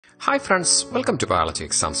Hi friends, welcome to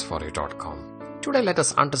biotechexamsforyou.com. Today let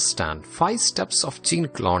us understand 5 steps of gene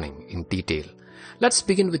cloning in detail. Let's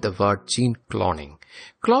begin with the word gene cloning.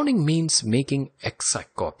 Cloning means making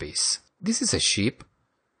exact copies. This is a sheep.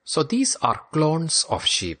 So these are clones of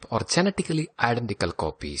sheep or genetically identical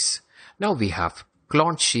copies. Now we have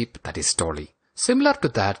cloned sheep, that is Dolly. Similar to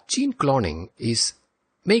that, gene cloning is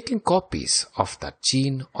making copies of that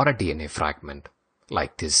gene or a DNA fragment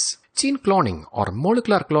like this. Gene cloning or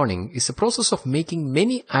molecular cloning is a process of making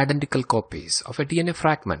many identical copies of a DNA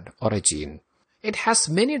fragment or a gene. It has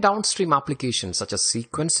many downstream applications such as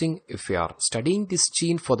sequencing. If we are studying this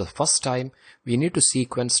gene for the first time, we need to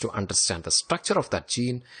sequence to understand the structure of that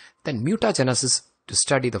gene, then mutagenesis to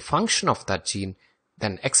study the function of that gene,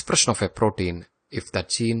 then expression of a protein if that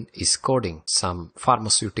gene is coding some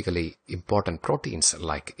pharmaceutically important proteins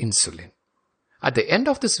like insulin. At the end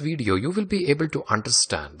of this video, you will be able to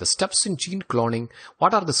understand the steps in gene cloning,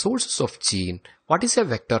 what are the sources of gene, what is a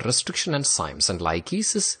vector, restriction enzymes and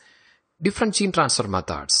ligases, different gene transfer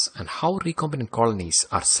methods, and how recombinant colonies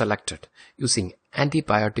are selected using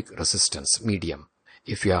antibiotic resistance medium.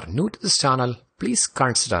 If you are new to this channel, please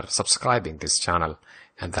consider subscribing this channel,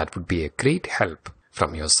 and that would be a great help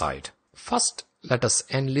from your side. First, let us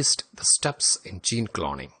enlist the steps in gene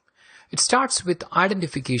cloning. It starts with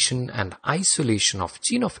identification and isolation of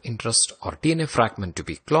gene of interest or DNA fragment to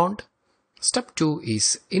be cloned. Step 2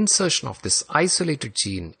 is insertion of this isolated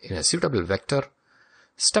gene in a suitable vector.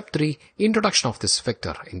 Step 3, introduction of this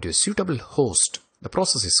vector into a suitable host. The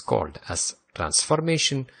process is called as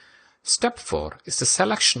transformation. Step 4 is the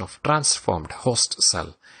selection of transformed host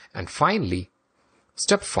cell. And finally,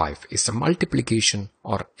 Step 5 is the multiplication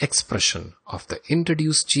or expression of the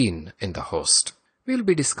introduced gene in the host. We will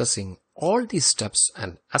be discussing all these steps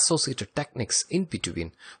and associated techniques in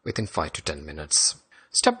between within 5 to 10 minutes.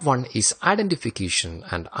 Step 1 is identification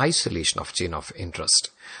and isolation of gene of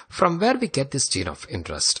interest. From where we get this gene of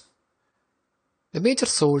interest? The major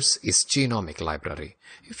source is genomic library.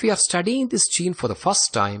 If we are studying this gene for the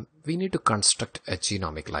first time, we need to construct a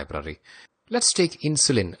genomic library. Let's take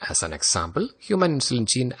insulin as an example. Human insulin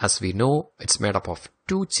gene, as we know, it's made up of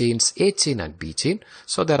 2 chains, A chain and B chain.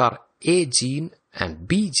 So there are A gene and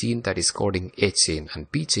B gene that is coding A chain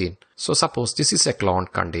and B chain. So suppose this is a clone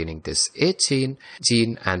containing this A chain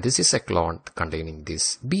gene and this is a clone containing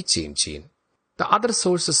this B chain gene. The other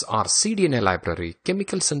sources are cDNA library,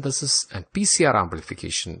 chemical synthesis and PCR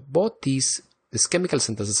amplification. Both this chemical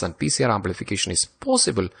synthesis and PCR amplification is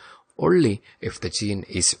possible only if the gene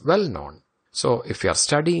is well known. So if we are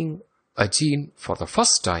studying a gene for the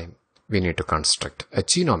first time, we need to construct a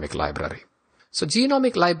genomic library. So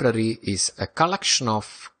genomic library is a collection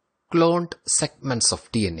of cloned segments of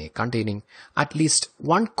DNA containing at least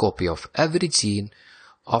one copy of every gene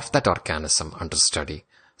of that organism under study.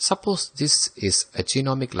 Suppose this is a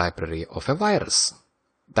genomic library of a virus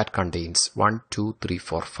that contains 1, 2, 3,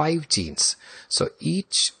 4, 5 genes. So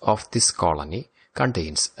each of this colony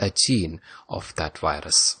contains a gene of that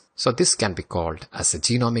virus. So this can be called as a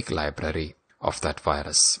genomic library of that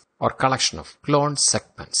virus or collection of cloned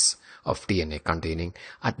segments of DNA containing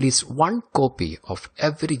at least one copy of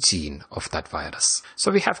every gene of that virus.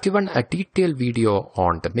 So we have given a detailed video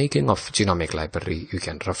on the making of genomic library. You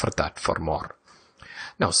can refer that for more.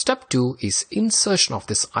 Now step 2 is insertion of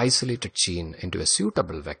this isolated gene into a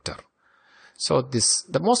suitable vector. So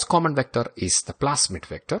the most common vector is the plasmid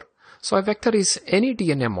vector. So a vector is any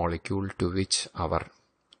DNA molecule to which our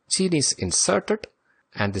gene is inserted,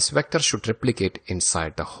 and this vector should replicate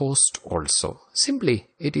inside the host also. Simply,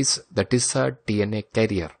 it is the desired DNA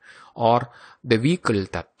carrier or the vehicle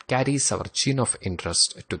that carries our gene of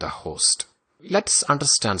interest to the host. Let's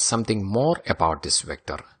understand something more about this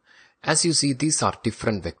vector. As you see, these are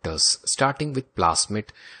different vectors, starting with plasmid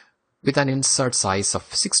with an insert size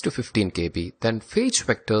of 6 to 15 kb, then phage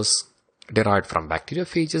vectors derived from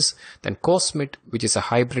bacteriophages, then cosmid, which is a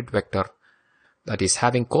hybrid vector that is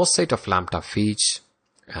having cosite of lambda phage,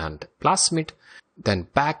 and plasmid, then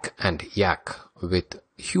BAC and YAC with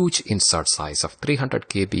huge insert size of 300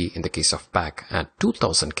 kb in the case of BAC and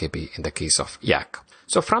 2000 kb in the case of YAC.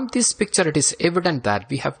 So from this picture, it is evident that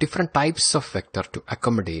we have different types of vector to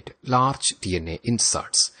accommodate large DNA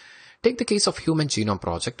inserts. Take the case of Human Genome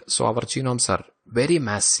Project. So our genomes are very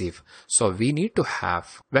massive. So we need to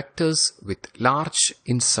have vectors with large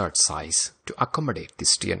insert size to accommodate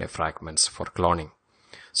these DNA fragments for cloning.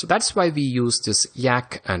 So that's why we use this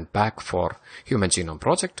YAC and BAC for Human Genome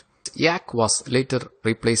Project. YAC was later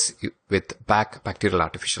replaced with BAC, bacterial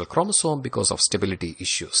artificial chromosome, because of stability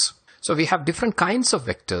issues. So we have different kinds of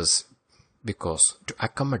vectors because to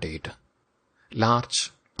accommodate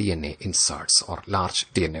large DNA inserts or large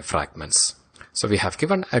DNA fragments. So we have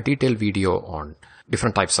given a detailed video on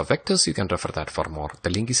different types of vectors. You can refer that for more. The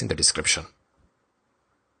link is in the description.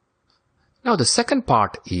 Now the second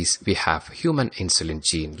part is we have human insulin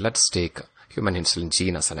gene. Let's take human insulin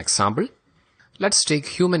gene as an example. Let's take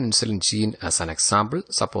human insulin gene as an example.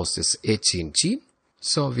 Suppose this A gene.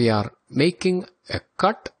 So we are making a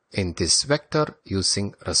cut in this vector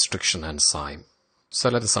using restriction enzyme. So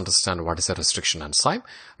let us understand what is a restriction enzyme.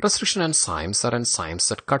 Restriction enzymes are enzymes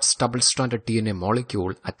that cuts double-stranded DNA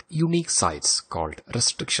molecule at unique sites called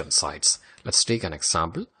restriction sites. Let's take an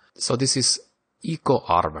example. So this is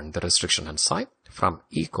EcoR1, the restriction enzyme from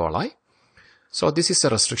E. coli. So this is a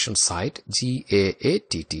restriction site,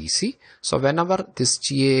 GAATTC. So whenever this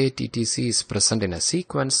GAATTC is present in a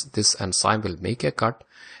sequence, this enzyme will make a cut,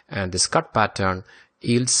 and this cut pattern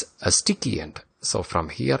yields a sticky end. So from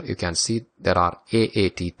here you can see there are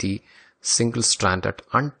AATT single-stranded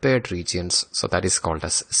unpaired regions. So that is called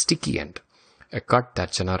as sticky end. A cut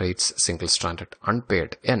that generates single-stranded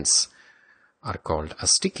unpaired ends are called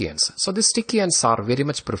as sticky ends. So the sticky ends are very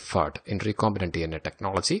much preferred in recombinant DNA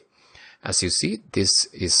technology. As you see, this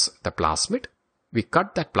is the plasmid. We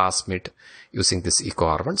cut that plasmid using this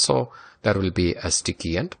EcoR1. So there will be a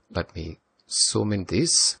sticky end. Let me zoom in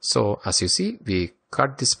this. So as you see, we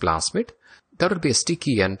cut this plasmid. There will be a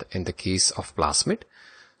sticky end in the case of plasmid.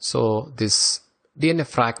 So this DNA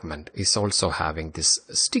fragment is also having this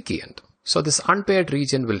sticky end. So this unpaired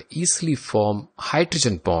region will easily form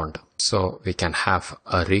hydrogen bond. So we can have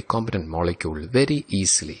a recombinant molecule very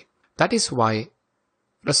easily. That is why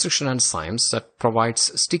restriction enzymes that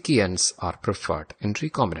provides sticky ends are preferred in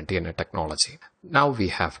recombinant DNA technology. Now we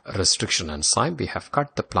have a restriction enzyme. We have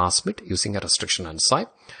cut the plasmid using a restriction enzyme.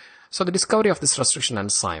 So the discovery of this restriction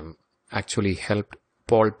enzyme actually helped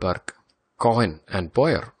Paulberg, Cohen and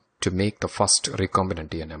Boyer to make the first recombinant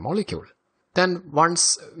DNA molecule. Then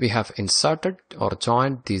once we have inserted or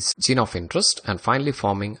joined this gene of interest and finally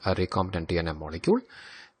forming a recombinant DNA molecule,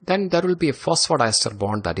 then there will be a phosphodiester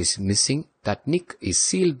bond that is missing. That nick is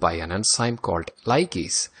sealed by an enzyme called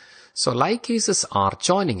ligase. So ligases are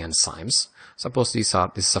joining enzymes. Suppose this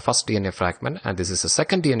is the first DNA fragment and this is the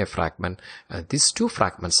second DNA fragment. And these two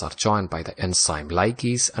fragments are joined by the enzyme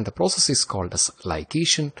ligase, and the process is called as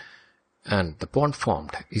ligation, and the bond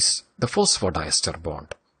formed is the phosphodiester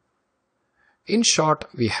bond. In short,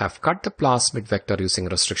 we have cut the plasmid vector using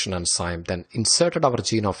restriction enzyme, then inserted our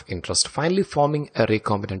gene of interest, finally forming a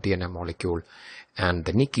recombinant DNA molecule, and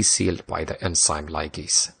the nick is sealed by the enzyme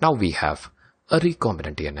ligase. Now we have a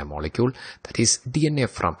recombinant DNA molecule, that is DNA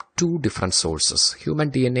from two different sources,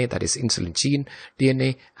 human DNA, that is insulin gene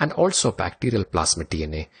DNA, and also bacterial plasmid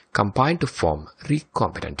DNA, combined to form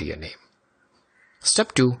recombinant DNA.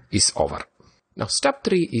 Step 2 is over. Now step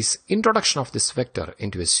 3 is introduction of this vector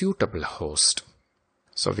into a suitable host.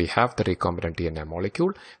 So we have the recombinant DNA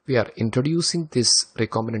molecule. We are introducing this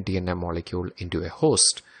recombinant DNA molecule into a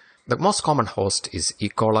host. The most common host is E.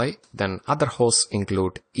 coli, then other hosts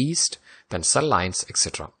include yeast, then cell lines,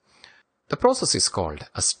 etc. The process is called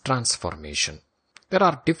as transformation. There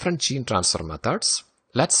are different gene transfer methods.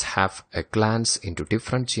 Let's have a glance into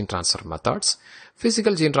different gene transfer methods.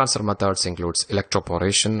 Physical gene transfer methods includes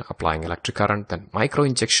electroporation, applying electric current, then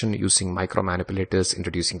microinjection using micromanipulators,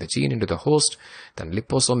 introducing the gene into the host, then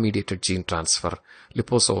liposome-mediated gene transfer.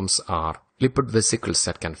 Liposomes are lipid vesicles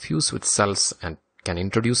that can fuse with cells and can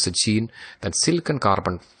introduce a gene, then silicon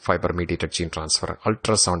carbon fiber mediated gene transfer,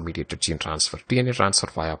 ultrasound mediated gene transfer, DNA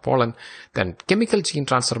transfer via pollen, then chemical gene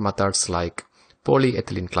transfer methods like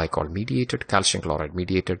polyethylene glycol mediated, calcium chloride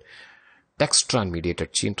mediated, dextran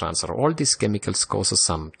mediated gene transfer. All these chemicals causes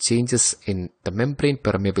some changes in the membrane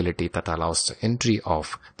permeability that allows the entry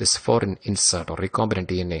of this foreign insert or recombinant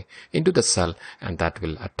DNA into the cell, and that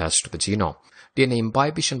will attach to the genome. DNA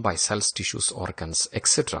imbibition by cells, tissues, organs,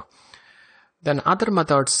 etc. Then other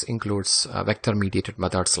methods includes vector-mediated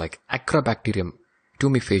methods like Agrobacterium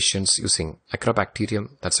tumefaciens using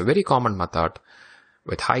Agrobacterium. That's a very common method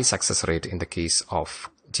with high success rate in the case of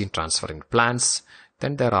gene transfer in plants.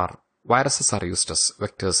 Then there are viruses are used as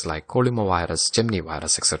vectors like Colimavirus, Gemini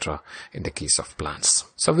virus, etc. in the case of plants.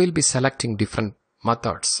 So we'll be selecting different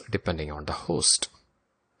methods depending on the host.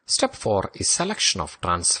 Step 4 is selection of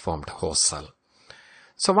transformed host cell.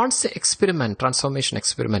 So once the transformation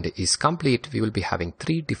experiment is complete, we will be having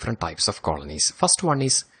 3 different types of colonies. First one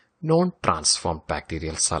is non-transformed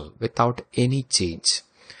bacterial cell without any change.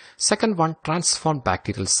 Second one, transformed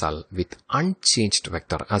bacterial cell with unchanged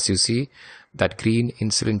vector. As you see, that green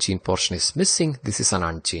insulin gene portion is missing. This is an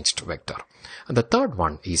unchanged vector. And the third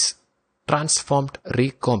one is transformed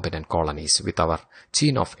recombinant colonies with our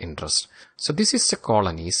gene of interest. So this is the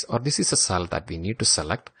colonies, or this is a cell that we need to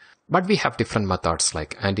select, but we have different methods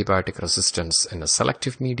like antibiotic resistance in a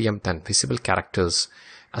selective medium, then visible characters,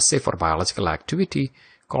 assay for biological activity,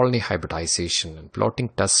 colony hybridization, and plotting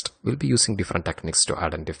test. Will be using different techniques to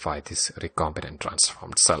identify these recombinant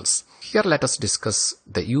transformed cells. Here let us discuss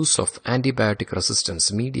the use of antibiotic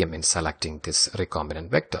resistance medium in selecting this recombinant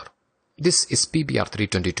vector. This is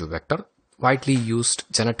PBR322 vector, widely used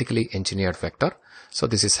genetically engineered vector. So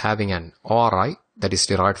this is having an ORI that is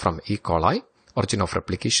derived from E. coli, origin of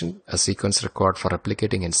replication, a sequence required for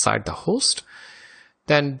replicating inside the host.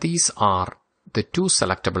 Then these are the two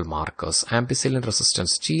selectable markers, ampicillin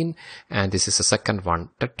resistance gene, and this is the second one,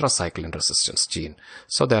 tetracycline resistance gene.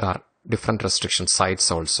 So there are different restriction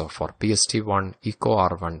sites also for PST1,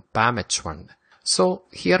 EcoR1, PAMH1. So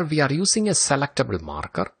here we are using a selectable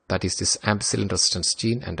marker, that is this ampicillin resistance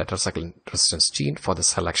gene and tetracycline resistance gene, for the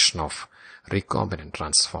selection of recombinant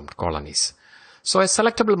transformed colonies. So a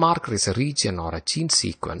selectable marker is a region or a gene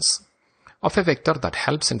sequence of a vector that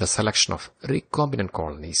helps in the selection of recombinant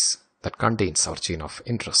colonies that contains our gene of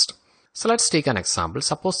interest. So let's take an example.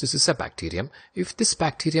 Suppose this is a bacterium. If this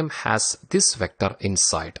bacterium has this vector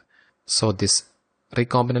inside, so this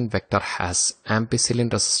recombinant vector has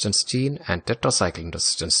ampicillin resistance gene and tetracycline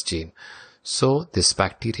resistance gene. So this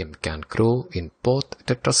bacterium can grow in both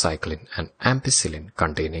tetracycline and ampicillin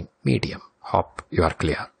containing medium. Hope you are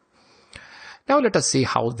clear. Now let us see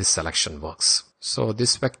how this selection works. So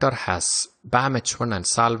this vector has BAMH1 and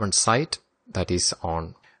SAL1 site, that is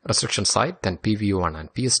on restriction site, then PV1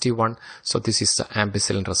 and PST1. So this is the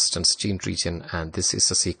ampicillin resistance gene region, and this is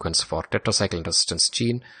the sequence for tetracycline resistance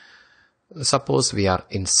gene. Suppose we are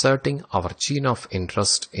inserting our gene of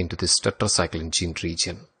interest into this tetracycline gene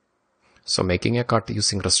region. So making a cut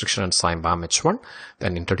using restriction enzyme BAMH1,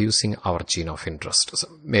 then introducing our gene of interest, so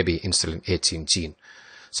maybe insulin A gene.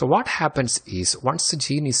 So what happens is, once the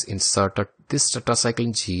gene is inserted, this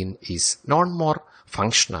tetracycline gene is no more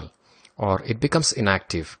functional, or it becomes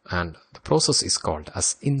inactive, and the process is called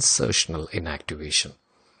as insertional inactivation.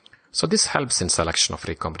 So this helps in selection of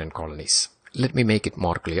recombinant colonies. Let me make it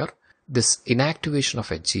more clear. This inactivation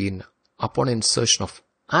of a gene upon insertion of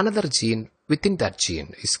another gene within that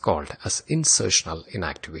gene is called as insertional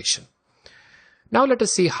inactivation. Now let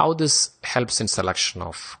us see how this helps in selection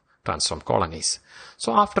of transformed colonies.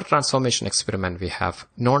 So after transformation experiment, we have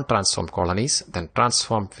non-transformed colonies, then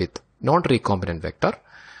transformed with non-recombinant vector,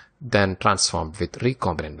 then transformed with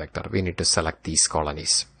recombinant vector. We need to select these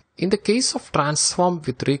colonies. In the case of transformed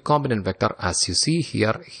with recombinant vector, as you see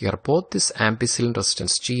here both this ampicillin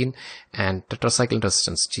resistance gene and tetracycline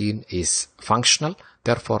resistance gene is functional.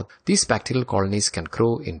 Therefore, these bacterial colonies can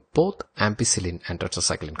grow in both ampicillin and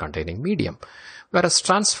tetracycline containing medium. Whereas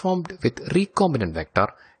transformed with recombinant vector,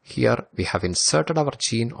 here we have inserted our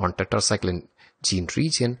gene on tetracycline gene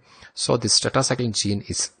region. So this tetracycline gene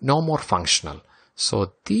is no more functional.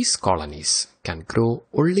 So these colonies can grow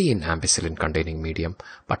only in ampicillin containing medium,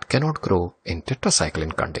 but cannot grow in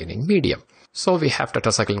tetracycline containing medium. So we have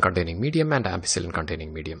tetracycline containing medium and ampicillin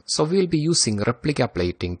containing medium. So we will be using replica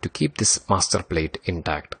plating to keep this master plate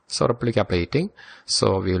intact. So replica plating,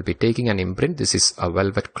 so we will be taking an imprint. This is a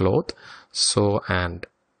velvet cloth. So, and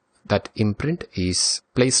that imprint is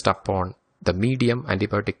placed upon the medium,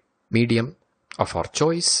 antibiotic medium of our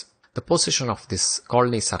choice. The position of these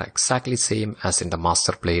colonies are exactly same as in the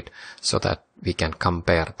master plate, so that we can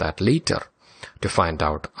compare that later to find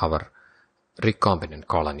out our recombinant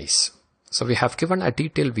colonies. So we have given a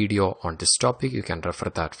detailed video on this topic. You can refer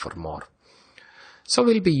that for more. So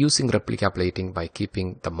we'll be using replica plating by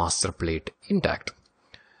keeping the master plate intact.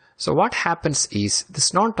 So what happens is,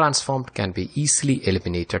 this non-transformed can be easily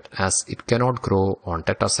eliminated as it cannot grow on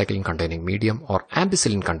tetracycline containing medium or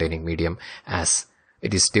ampicillin containing medium, as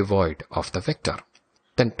it is devoid of the vector.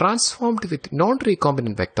 Then transformed with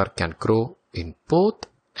non-recombinant vector can grow in both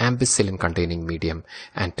ampicillin containing medium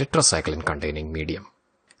and tetracycline containing medium.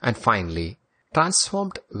 And finally,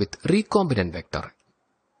 transformed with recombinant vector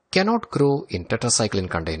cannot grow in tetracycline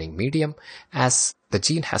containing medium, as the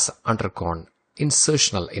gene has undergone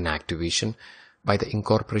insertional inactivation by the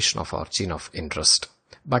incorporation of our gene of interest,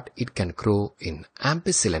 but it can grow in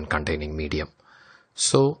ampicillin containing medium.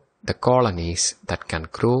 So the colonies that can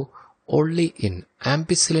grow only in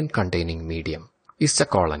ampicillin containing medium is the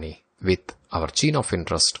colony with our gene of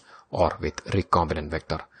interest or with recombinant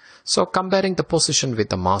vector. So comparing the position with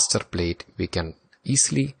the master plate, we can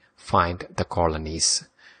easily find the colonies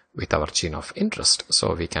with our gene of interest.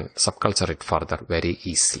 So we can subculture it further very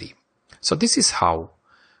easily. So this is how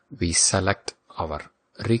we select our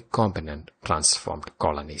recombinant transformed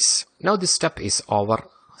colonies. Now this step is our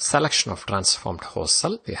selection of transformed host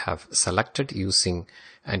cell. We have selected using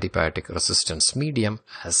antibiotic resistance medium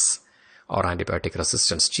as or antibiotic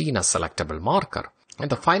resistance gene as selectable marker. And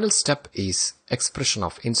the final step is expression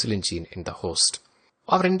of insulin gene in the host.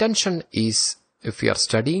 Our intention is, if we are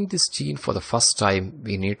studying this gene for the first time,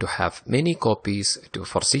 we need to have many copies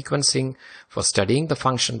for sequencing, for studying the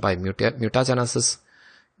function by mutagenesis.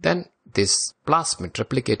 Then this plasmid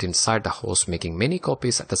replicate inside the host, making many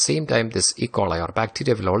copies. At the same time, this E. coli or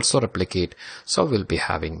bacteria will also replicate. So we'll be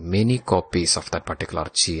having many copies of that particular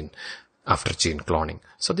gene after gene cloning.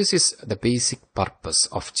 So this is the basic purpose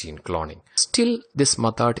of gene cloning. Still, this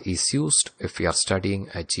method is used if we are studying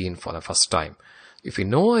a gene for the first time. If we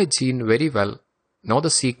know a gene very well, know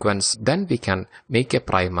the sequence, then we can make a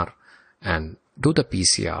primer and do the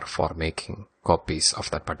PCR for making copies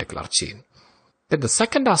of that particular gene. Then the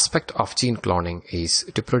second aspect of gene cloning is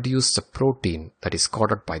to produce the protein that is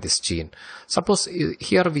coded by this gene. Suppose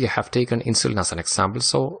here we have taken insulin as an example.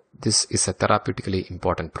 So this is a therapeutically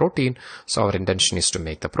important protein. So our intention is to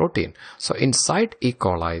make the protein. So inside E.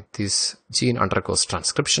 coli, this gene undergoes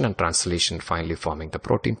transcription and translation, finally forming the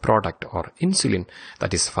protein product or insulin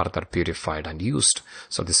that is further purified and used.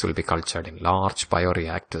 So this will be cultured in large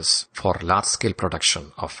bioreactors for large scale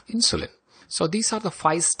production of insulin. So these are the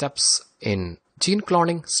 5 steps in gene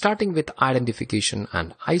cloning, starting with identification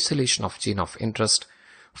and isolation of gene of interest,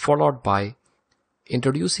 followed by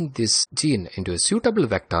introducing this gene into a suitable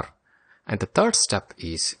vector. And the third step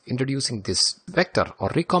is introducing this vector or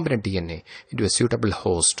recombinant DNA into a suitable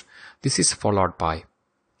host. This is followed by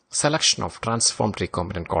selection of transformed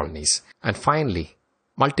recombinant colonies. And finally,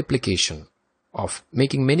 multiplication of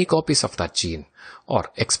making many copies of that gene or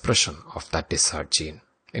expression of that desired gene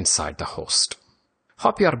inside the host.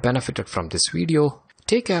 Hope you are benefited from this video.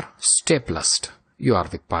 Take care, stay blessed. You are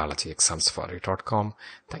with biotechexamsforyou.com.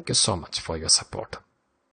 Thank you so much for your support.